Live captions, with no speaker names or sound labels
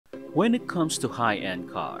When it comes to high-end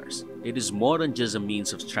cars, it is more than just a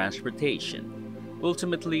means of transportation.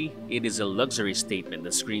 Ultimately, it is a luxury statement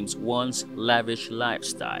that screams one's lavish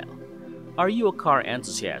lifestyle. Are you a car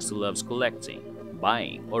enthusiast who loves collecting,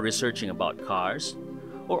 buying, or researching about cars?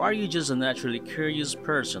 Or are you just a naturally curious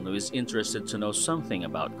person who is interested to know something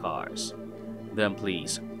about cars? Then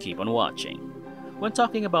please keep on watching. When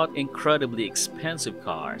talking about incredibly expensive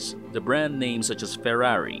cars, the brand names such as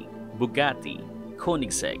Ferrari, Bugatti,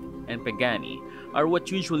 Koenigsegg, and Pagani are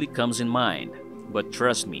what usually comes in mind. But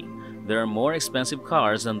trust me, there are more expensive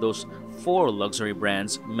cars than those 4 luxury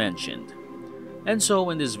brands mentioned. And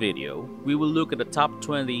so in this video, we will look at the top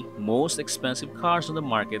 20 most expensive cars on the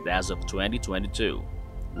market as of 2022.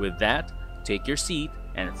 With that, take your seat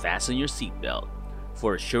and fasten your seatbelt,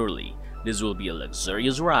 for surely this will be a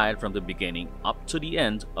luxurious ride from the beginning up to the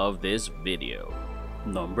end of this video.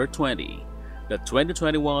 Number 20. The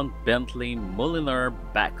 2021 Bentley Mulliner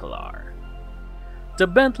Bacalar. The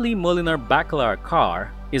Bentley Mulliner Bacalar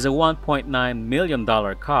car is a $1.9 million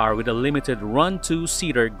car with a limited run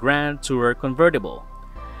 2-seater Grand Tourer convertible.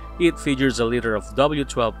 It features a liter of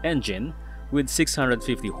W12 engine with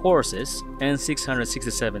 650 horses and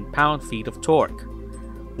 667 pound-feet of torque.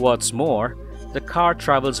 What's more, the car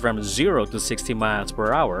travels from 0 to 60 miles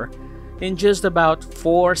per hour in just about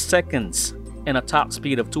 4 seconds and a top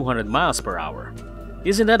speed of 200 miles per hour.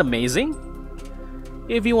 Isn't that amazing?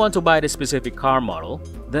 If you want to buy this specific car model,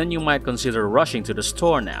 then you might consider rushing to the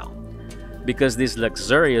store now, because this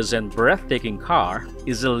luxurious and breathtaking car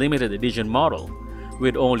is a limited edition model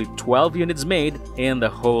with only 12 units made in the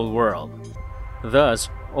whole world. Thus,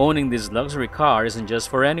 owning this luxury car isn't just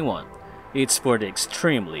for anyone, it's for the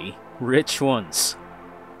extremely rich ones.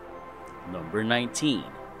 Number 19.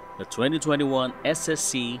 The 2021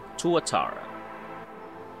 SSC Tuatara.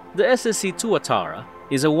 The SSC Tuatara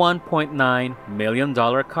is a $1.9 million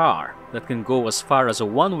car that can go as far as a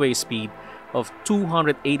one-way speed of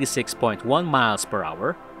 286.1 miles per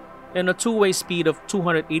hour and a two-way speed of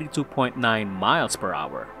 282.9 miles per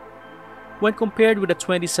hour. When compared with the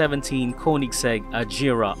 2017 Koenigsegg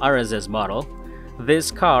Agera RSS model,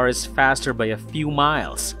 this car is faster by a few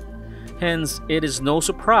miles. Hence, it is no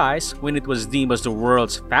surprise when it was deemed as the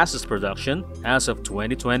world's fastest production as of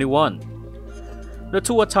 2021. The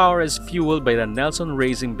Tuatara is fueled by the Nelson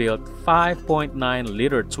Racing-built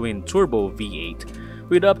 5.9-liter twin-turbo V8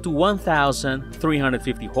 with up to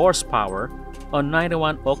 1,350 horsepower on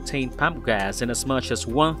 91-octane pump gas and as much as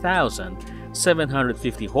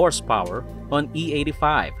 1,750 horsepower on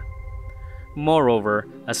E85. Moreover,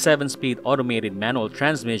 a 7-speed automated manual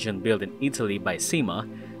transmission built in Italy by SEMA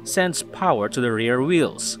sends power to the rear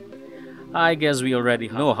wheels. I guess we already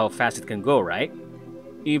know how fast it can go, right?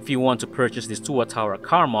 If you want to purchase this Tuatara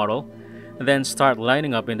car model, then start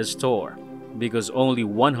lining up in the store, because only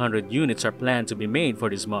 100 units are planned to be made for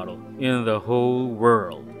this model in the whole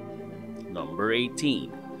world. Number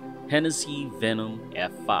 18. Hennessy Venom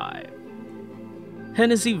F5.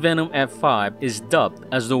 Hennessy Venom F5 is dubbed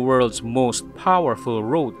as the world's most powerful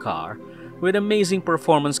road car with amazing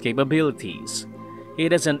performance capabilities.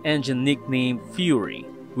 It has an engine nicknamed Fury,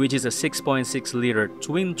 which is a 6.6-liter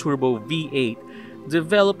twin-turbo V8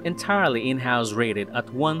 developed entirely in-house, rated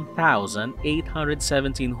at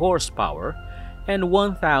 1,817 horsepower and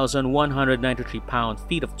 1,193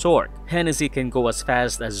 pound-feet of torque. Hennessy can go as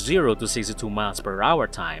fast as 0 to 62 miles per hour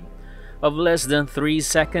time of less than 3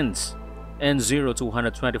 seconds and 0 to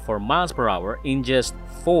 124 miles per hour in just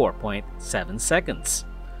 4.7 seconds.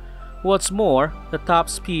 What's more, the top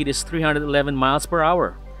speed is 311 miles per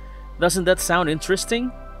hour. Doesn't that sound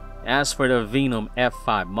interesting? As for the Venom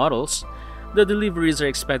F5 models, the deliveries are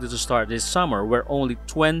expected to start this summer, where only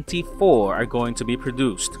 24 are going to be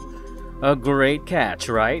produced. A great catch,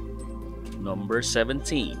 right? Number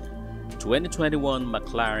 17. 2021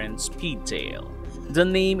 McLaren Speedtail. The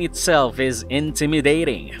name itself is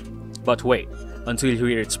intimidating. But wait until you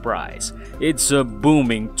hear its price. It's a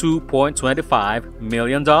booming $2.25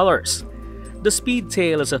 million. The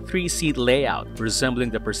Speedtail is a 3-seat layout resembling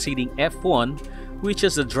the preceding F1, which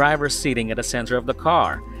is the driver's seating at the center of the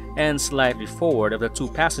car and slightly forward of the 2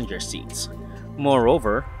 passenger seats.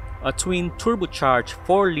 Moreover, a twin turbocharged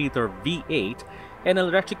 4-liter V8 and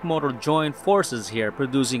electric motor join forces here,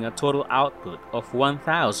 producing a total output of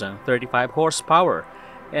 1,035 horsepower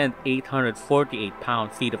and 848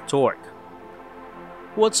 pound-feet of torque.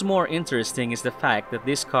 What's more interesting is the fact that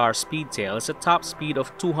this car's Speedtail has a top speed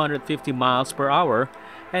of 250 miles per hour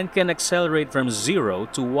and can accelerate from 0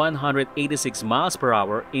 to 186 miles per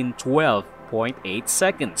hour in 12.8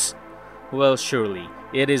 seconds. Well, surely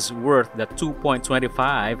it is worth the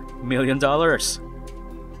 $2.25 million.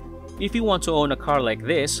 If you want to own a car like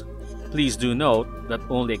this, Please do note that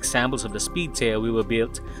only examples of the Speedtail we will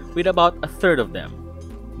build, with about a third of them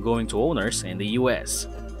going to owners in the US.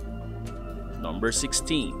 Number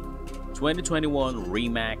 16. 2021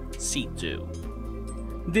 Rimac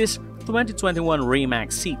C2. This 2021 Rimac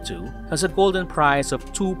C2 has a golden prize of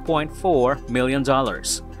 $2.4 million.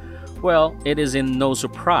 Well, it is in no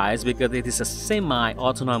surprise because it is a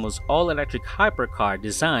semi-autonomous all-electric hypercar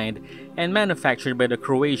designed and manufactured by the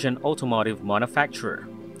Croatian automotive manufacturer.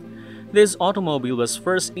 This automobile was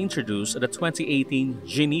first introduced at the 2018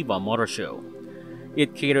 Geneva Motor Show.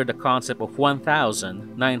 It catered the concept of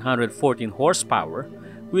 1,914 horsepower,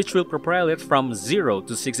 which will propel it from 0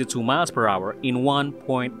 to 62 miles per hour in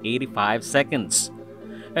 1.85 seconds.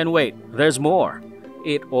 And wait, there's more.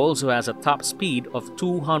 It also has a top speed of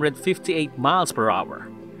 258 miles per hour.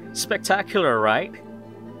 Spectacular, right?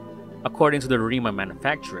 According to the Rimac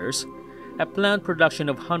manufacturers, a planned production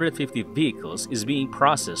of 150 vehicles is being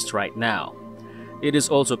processed right now. It is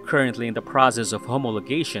also currently in the process of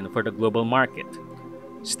homologation for the global market.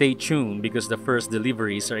 Stay tuned because the first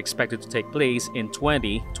deliveries are expected to take place in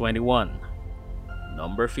 2021.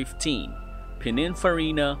 Number 15.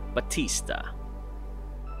 Pininfarina Battista.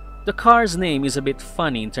 The car's name is a bit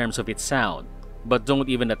funny in terms of its sound, but don't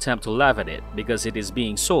even attempt to laugh at it because it is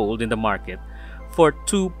being sold in the market for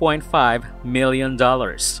 $2.5 million.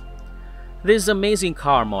 This amazing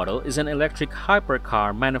car model is an electric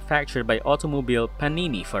hypercar manufactured by Automobile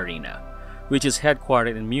Pininfarina, which is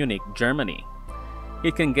headquartered in Munich, Germany.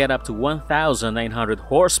 It can get up to 1,900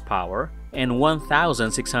 horsepower and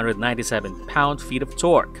 1,697 pound-feet of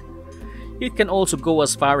torque. It can also go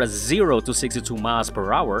as far as 0 to 62 miles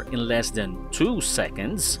per hour in less than 2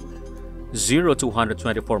 seconds, 0 to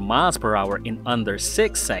 124 miles per hour in under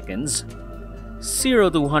 6 seconds, 0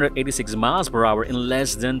 to 186 miles per hour in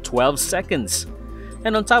less than 12 seconds.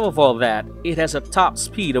 And on top of all that, it has a top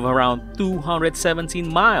speed of around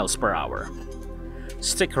 217 miles per hour.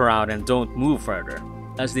 Stick around and don't move further,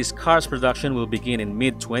 as this car's production will begin in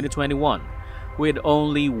mid-2021 with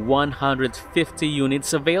only 150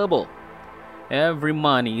 units available. Every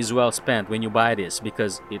money is well spent when you buy this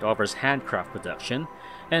because it offers handcraft production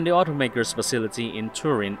and the automaker's facility in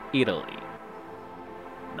Turin, Italy.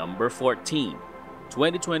 Number 14.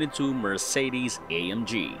 2022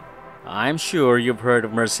 Mercedes-AMG. I'm sure you've heard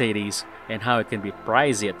of Mercedes and how it can be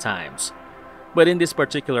pricey at times. But in this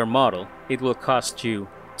particular model, it will cost you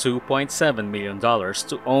 $2.7 million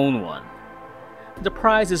to own one. The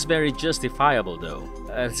price is very justifiable though,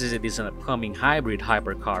 as it is an upcoming hybrid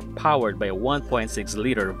hypercar powered by a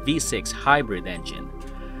 1.6-liter V6 hybrid engine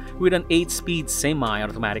with an 8-speed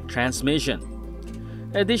semi-automatic transmission.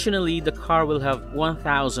 Additionally, the car will have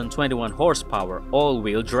 1,021 horsepower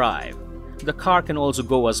all-wheel drive. The car can also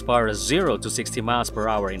go as far as 0 to 60 miles per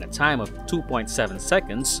hour in a time of 2.7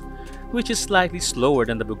 seconds, which is slightly slower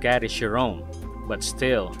than the Bugatti Chiron, but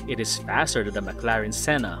still, it is faster than the McLaren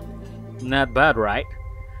Senna. Not bad, right?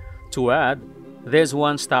 To add, this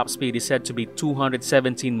one's top speed is said to be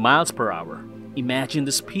 217 miles per hour. Imagine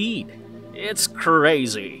the speed! It's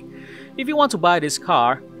crazy! If you want to buy this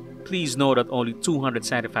car, please know that only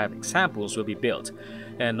 275 examples will be built,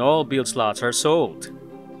 and all build slots are sold.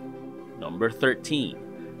 Number 13.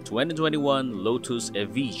 2021 Lotus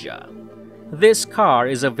Evija. This car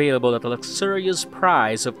is available at a luxurious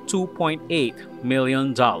price of $2.8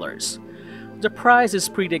 million. The price is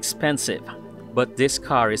pretty expensive, but this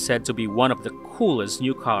car is said to be one of the coolest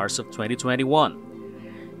new cars of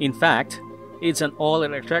 2021. In fact, it's an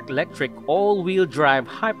all-electric all-wheel drive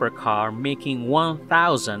hypercar making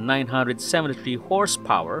 1,973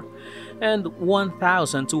 horsepower and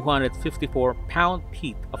 1,254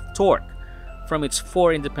 pound-feet of torque from its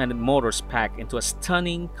 4 independent motors packed into a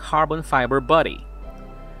stunning carbon fiber body.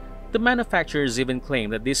 The manufacturers even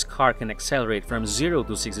claim that this car can accelerate from 0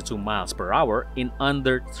 to 62 miles per hour in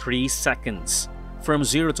under 3 seconds, from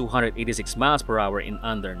 0 to 186 miles per hour in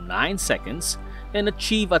under 9 seconds, and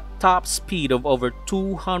achieve a top speed of over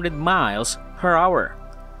 200 miles per hour.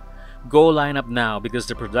 Go line up now because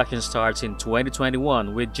the production starts in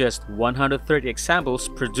 2021 with just 130 examples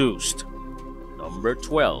produced. Number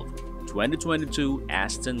 12. 2022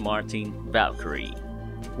 Aston Martin Valkyrie.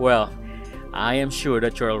 Well, I am sure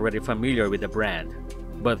that you're already familiar with the brand,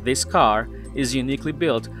 but this car is uniquely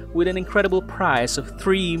built with an incredible price of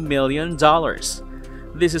 $3 million.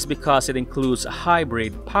 This is because it includes a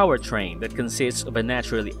hybrid powertrain that consists of a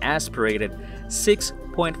naturally aspirated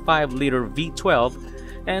 6.5-liter V12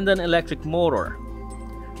 and an electric motor.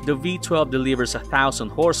 The V12 delivers 1,000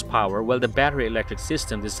 horsepower, while the battery electric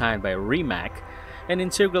system designed by Rimac, an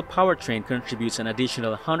integral powertrain, contributes an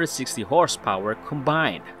additional 160 horsepower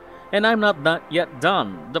combined. And I'm not yet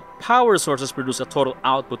done. The power sources produce a total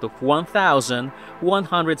output of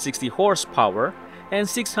 1,160 horsepower and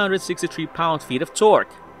 663 pound-feet of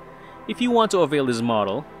torque. If you want to avail this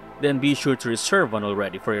model, then be sure to reserve one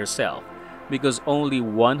already for yourself, because only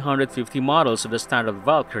 150 models of the standard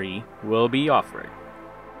Valkyrie will be offered.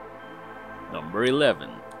 Number 11.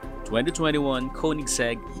 2021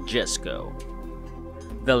 Koenigsegg Jesko.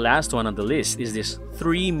 The last one on the list is this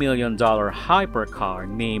 $3 million hypercar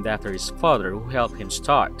named after his father who helped him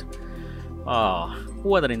start.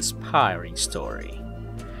 What an inspiring story.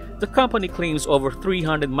 The company claims over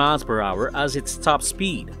 300 miles per hour as its top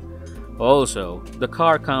speed. Also, the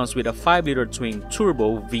car comes with a 5-liter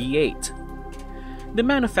twin-turbo V8. The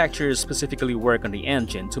manufacturers specifically work on the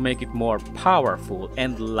engine to make it more powerful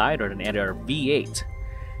and lighter than any other V8.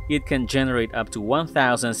 It can generate up to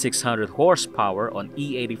 1,600 horsepower on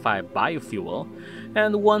E85 biofuel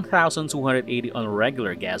and 1,280 on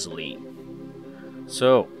regular gasoline.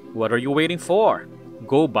 So, what are you waiting for?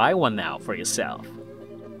 Go buy one now for yourself.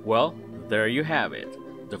 Well, there you have it,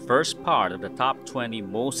 the first part of the top 20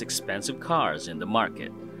 most expensive cars in the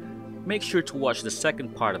market. Make sure to watch the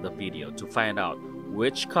second part of the video to find out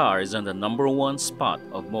which car is on the number 1 spot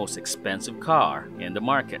of most expensive car in the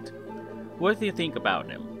market. What do you think about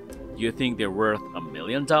them? Do you think they're worth $1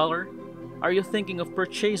 million? Are you thinking of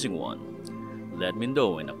purchasing one? Let me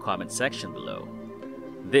know in the comment section below.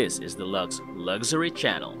 This is the Luxe Luxury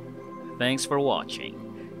channel. Thanks for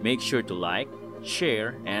watching. Make sure to like,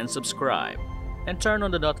 share, and subscribe. And turn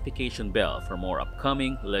on the notification bell for more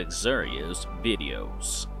upcoming luxurious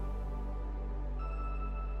videos.